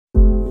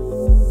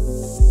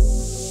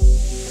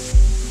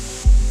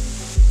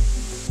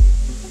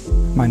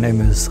My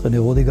name is René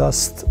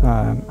Rodigast.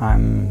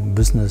 I'm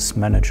business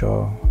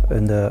manager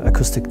in the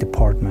acoustic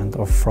department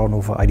of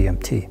Fraunhofer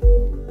IDMT.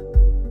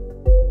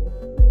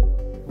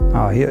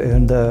 Here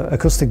in the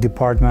acoustic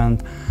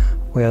department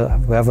we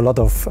have a lot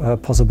of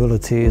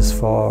possibilities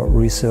for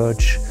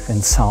research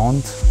in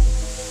sound.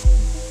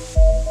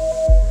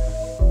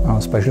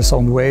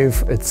 Spatialsound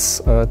Wave,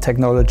 it's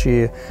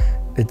technology.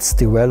 It's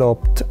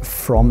developed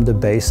from the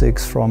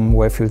basics, from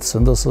wavefield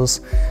synthesis.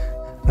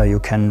 You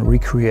can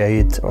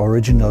recreate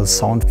original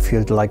sound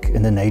field like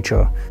in the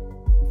nature.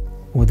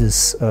 With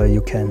this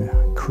you can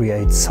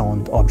create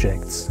sound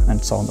objects,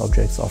 and sound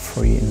objects are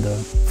free in the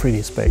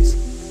 3D space.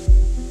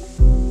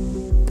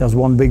 There's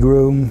one big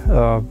room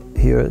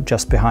here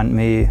just behind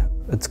me.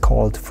 It's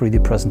called 3D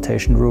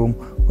presentation room,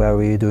 where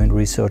we're doing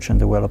research and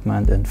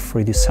development in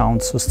 3D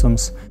sound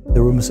systems.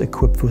 The room is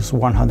equipped with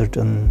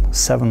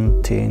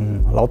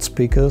 117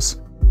 loudspeakers,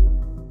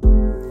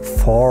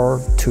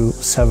 4 to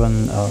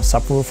 7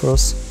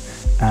 subwoofers,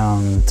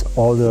 and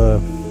all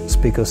the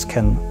speakers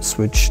can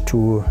switch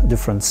to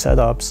different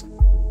setups.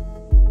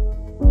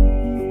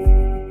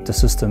 The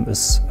system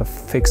is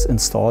fixed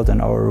installed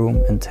in our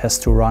room and has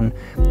to run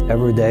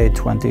every day,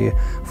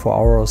 24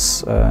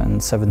 hours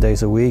and 7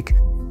 days a week.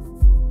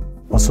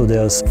 Also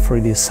there's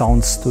 3D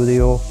Sound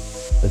Studio.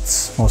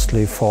 It's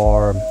mostly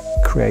for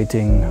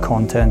creating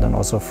content and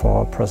also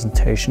for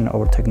presentation of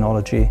our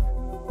technology.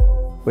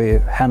 We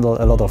handle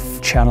a lot of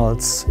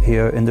channels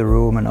here in the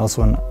room and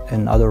also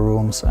in other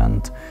rooms,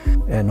 and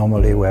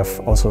normally we have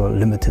also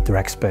limited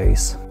rack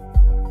space.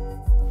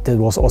 That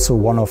was also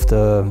one of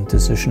the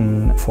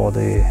decisions for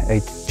the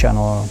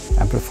 8-channel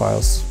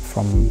amplifiers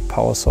from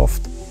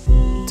Powersoft.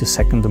 The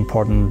second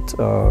important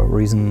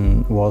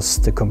reason was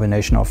the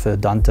combination of the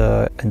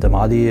Dante and the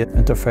MADI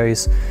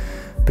interface,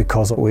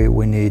 because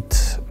we need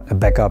a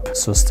backup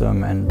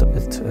system and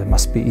it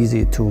must be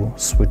easy to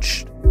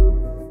switch.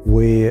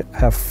 We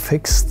have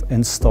fixed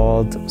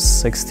installed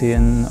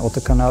 16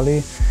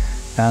 autocanali,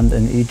 and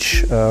in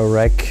each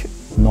rack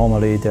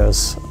normally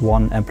there's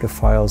one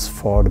amplifier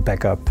for the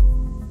backup.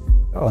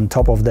 On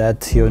top of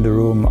that, here in the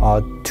room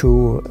are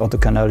 2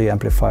 autocanali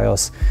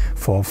amplifiers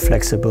for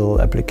flexible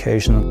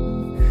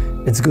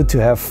application. It's good to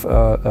have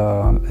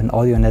an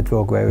audio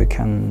network where we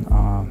can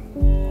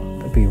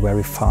be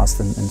very fast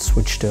and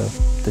switch the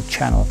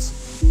channels.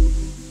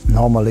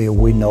 Normally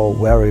we know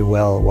very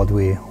well what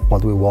we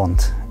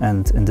want,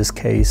 and in this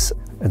case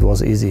it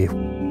was easy.